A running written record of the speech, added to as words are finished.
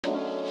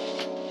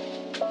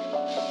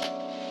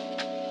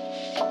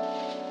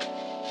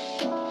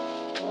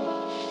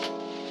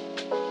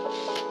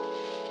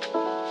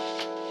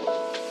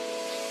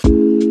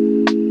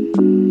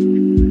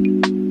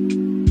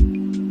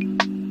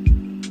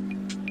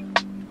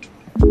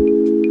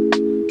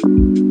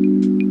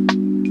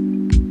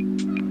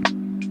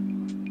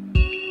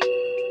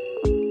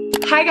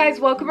Hi guys,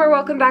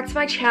 welcome back to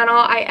my channel.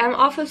 I am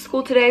off of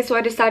school today, so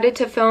I decided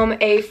to film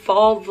a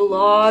fall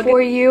vlog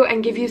for you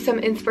and give you some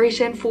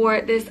inspiration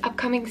for this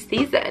upcoming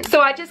season.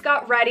 So I just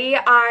got ready.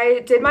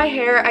 I did my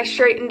hair, I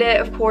straightened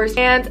it of course,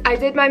 and I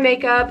did my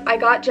makeup. I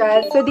got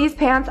dressed. So these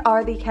pants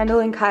are the Kendall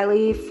and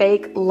Kylie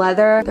fake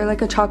leather. They're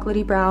like a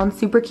chocolatey brown,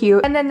 super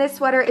cute. And then this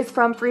sweater is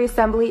from Free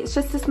Assembly. It's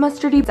just this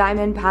mustardy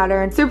diamond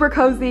pattern, super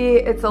cozy.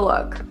 It's a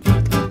look.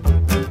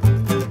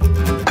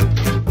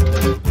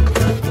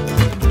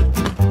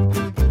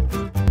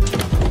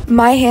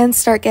 My hands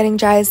start getting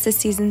dry as the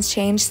seasons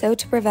change, so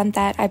to prevent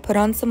that, I put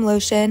on some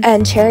lotion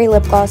and cherry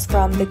lip gloss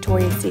from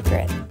Victoria's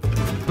Secret.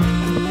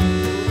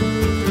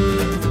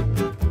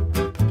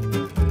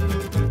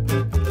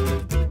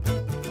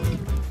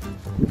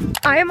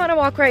 I am on a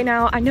walk right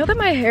now. I know that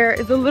my hair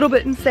is a little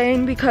bit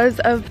insane because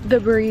of the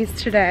breeze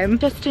today. I'm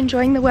just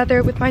enjoying the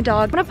weather with my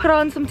dog. I'm gonna put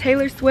on some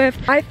Taylor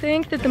Swift. I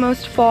think that the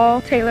most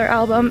fall Taylor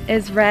album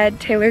is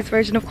Red, Taylor's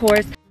version of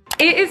course.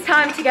 It is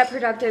time to get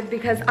productive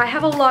because I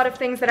have a lot of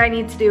things that I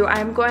need to do.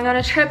 I'm going on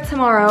a trip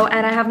tomorrow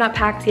and I have not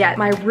packed yet.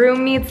 My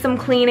room needs some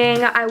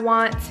cleaning. I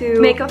want to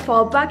make a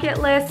fall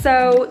bucket list.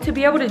 So to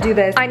be able to do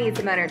this, I need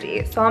some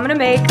energy. So I'm gonna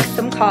make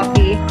some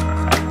coffee.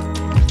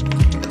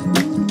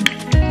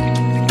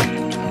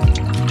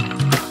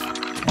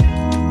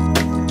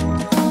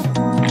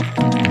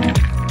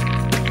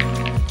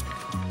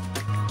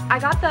 I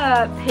got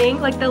the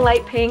pink, like the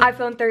light pink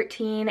iPhone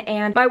 13,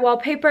 and my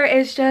wallpaper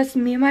is just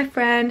me and my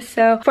friend.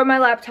 So for my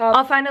laptop,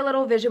 I'll find a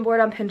little vision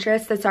board on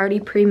Pinterest that's already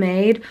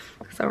pre-made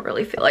because I don't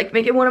really feel like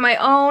making one of my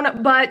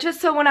own, but just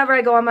so whenever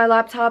I go on my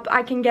laptop,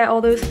 I can get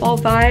all those fall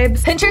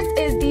vibes. Pinterest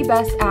is the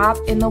best app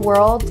in the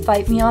world.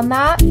 Fight me on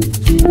that.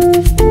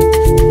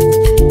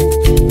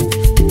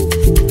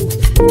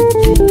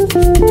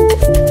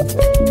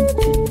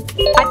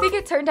 I think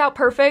it turned out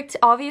perfect.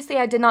 Obviously,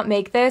 I did not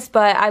make this,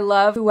 but I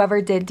love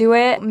whoever did do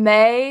it.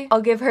 May,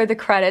 I'll give her the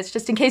credits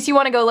just in case you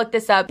want to go look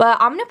this up. But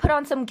I'm gonna put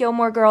on some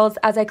Gilmore Girls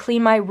as I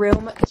clean my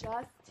room just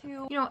to,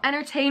 you know,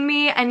 entertain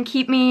me and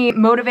keep me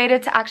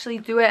motivated to actually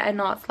do it and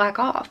not slack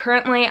off.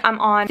 Currently, I'm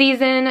on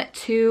season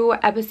 2,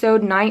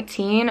 episode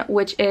 19,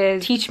 which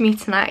is Teach Me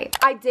Tonight.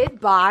 I did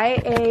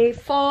buy a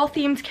fall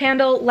themed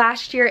candle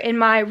last year in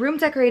my room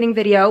decorating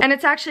video, and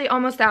it's actually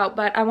almost out,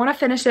 but I want to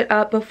finish it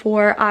up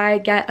before I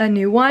get a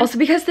new one. Also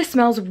because this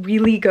smells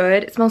really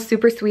good. It smells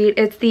super sweet.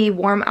 It's the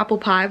warm apple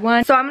pie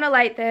one. So I'm gonna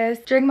light this,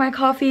 drink my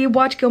coffee,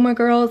 watch Gilmore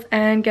Girls,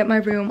 and get my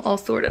room all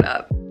sorted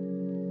up.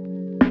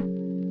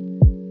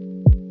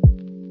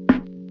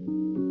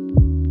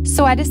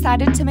 So I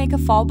decided to make a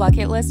fall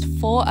bucket list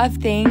full of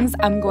things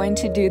I'm going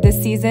to do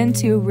this season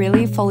to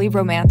really fully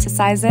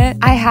romanticize it.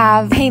 I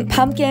have paint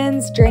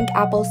pumpkins, drink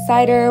apple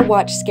cider,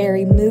 watch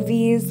scary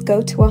movies,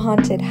 go to a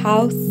haunted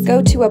house,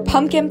 go to a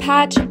pumpkin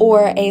patch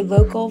or a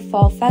local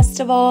fall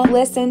festival,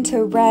 listen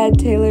to Red,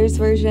 Taylor's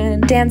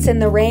version, dance in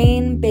the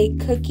rain, bake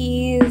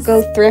cookies,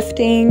 go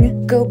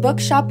thrifting, go book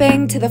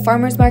shopping to the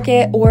farmer's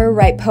market or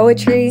write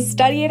poetry,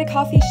 study at a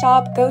coffee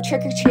shop, go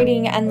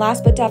trick-or-treating, and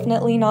last but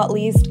definitely not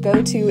least,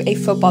 go to a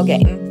football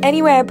game.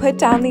 Anyway, I put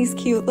down these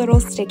cute little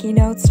sticky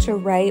notes to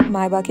write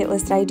my bucket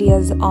list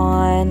ideas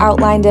on,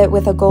 outlined it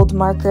with a gold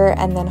marker,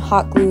 and then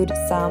hot glued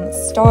some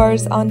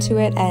stars onto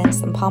it and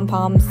some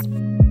pom-poms.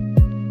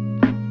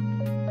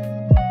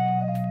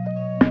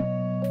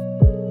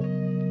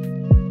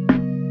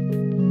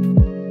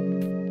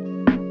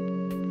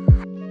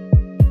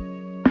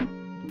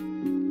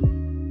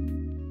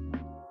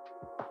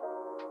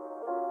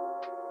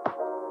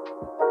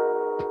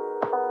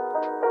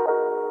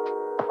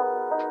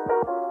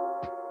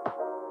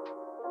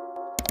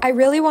 I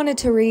really wanted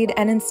to read,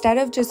 and instead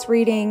of just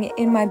reading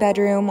in my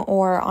bedroom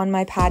or on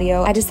my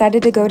patio, I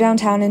decided to go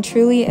downtown and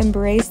truly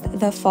embrace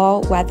the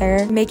fall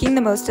weather. Making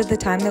the most of the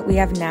time that we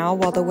have now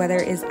while the weather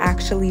is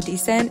actually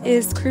decent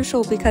is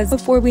crucial because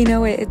before we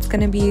know it, it's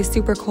gonna be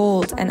super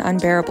cold and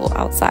unbearable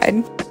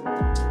outside.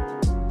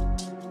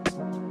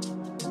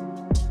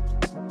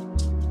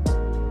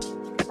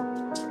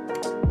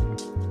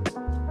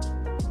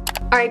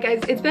 Alright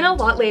guys, it's been a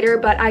lot later,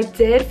 but I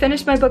did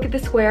finish my book at the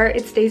Square.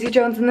 It's Daisy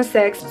Jones and the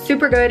Six.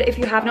 Super good. If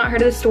you have not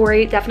heard of the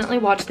story, definitely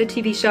watch the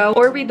TV show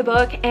or read the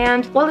book.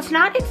 And while it's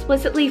not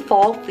explicitly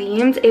fall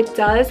themed, it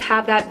does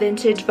have that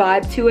vintage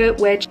vibe to it,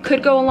 which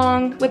could go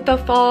along with the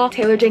fall.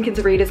 Taylor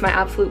Jenkins Reid is my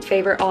absolute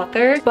favorite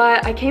author.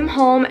 But I came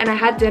home and I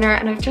had dinner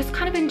and I've just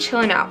kind of been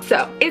chilling out.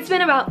 So it's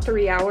been about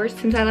 3 hours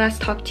since I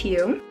last talked to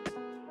you.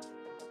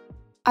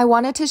 I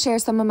wanted to share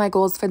some of my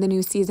goals for the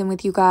new season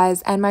with you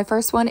guys, and my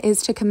first one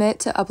is to commit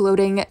to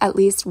uploading at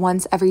least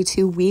once every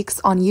 2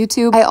 weeks on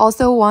YouTube. I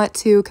also want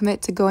to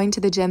commit to going to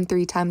the gym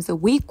 3 times a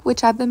week,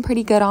 which I've been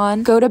pretty good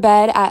on. Go to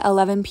bed at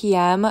 11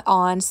 p.m.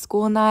 on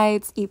school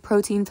nights, eat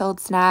protein-filled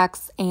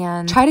snacks,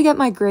 and try to get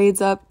my grades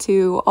up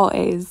to all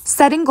A's.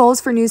 Setting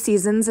goals for new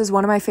seasons is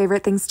one of my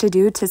favorite things to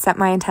do to set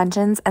my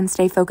intentions and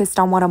stay focused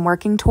on what I'm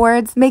working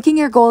towards. Making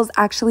your goals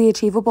actually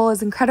achievable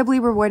is incredibly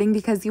rewarding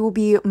because you will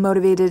be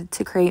motivated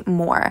to create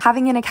more. more.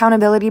 Having an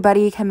accountability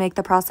buddy can make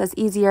the process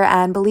easier,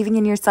 and believing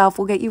in yourself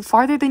will get you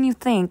farther than you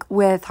think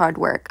with hard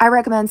work. I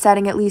recommend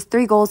setting at least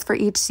 3 goals for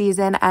each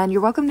season, and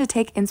you're welcome to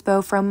take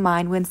inspo from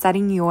mine when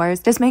setting yours.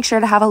 Just make sure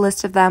to have a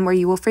list of them where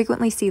you will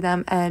frequently see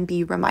them and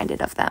be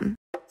reminded of them.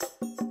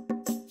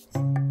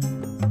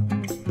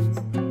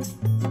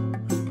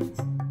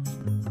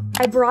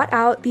 I brought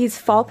out these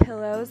fall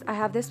pillows. I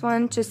have this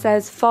one, just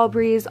says fall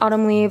breeze,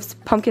 autumn leaves,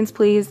 pumpkins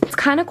please. It's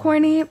kind of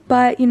corny,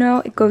 but you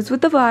know, it goes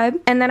with the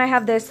vibe. And then I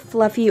have this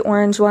fluffy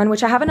orange one,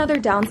 which I have another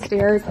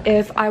downstairs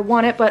if I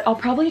want it, but I'll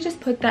probably just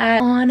put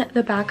that on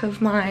the back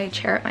of my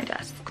chair at my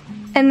desk.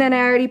 And then I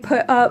already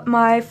put up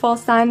my fall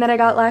sign that I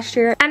got last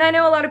year. And I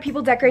know a lot of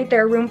people decorate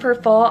their room for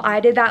fall.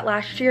 I did that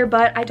last year,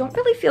 but I don't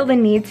really feel the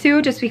need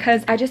to, just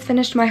because I just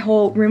finished my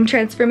whole room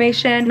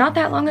transformation not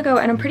that long ago,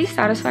 and I'm pretty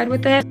satisfied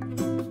with it.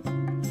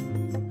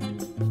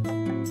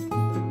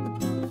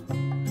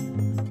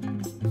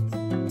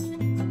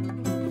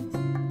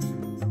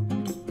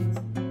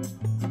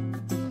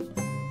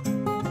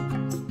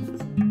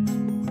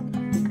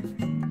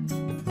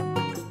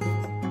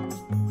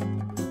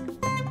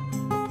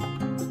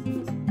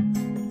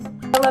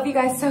 I love you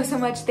guys so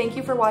much. Thank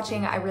you for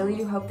watching. I really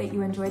do hope that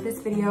you enjoyed this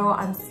video.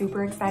 I'm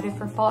super excited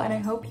for fall, and I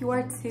hope you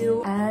are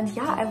too. And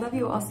yeah, I love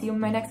you. I'll see you in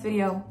my next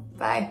video.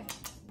 Bye.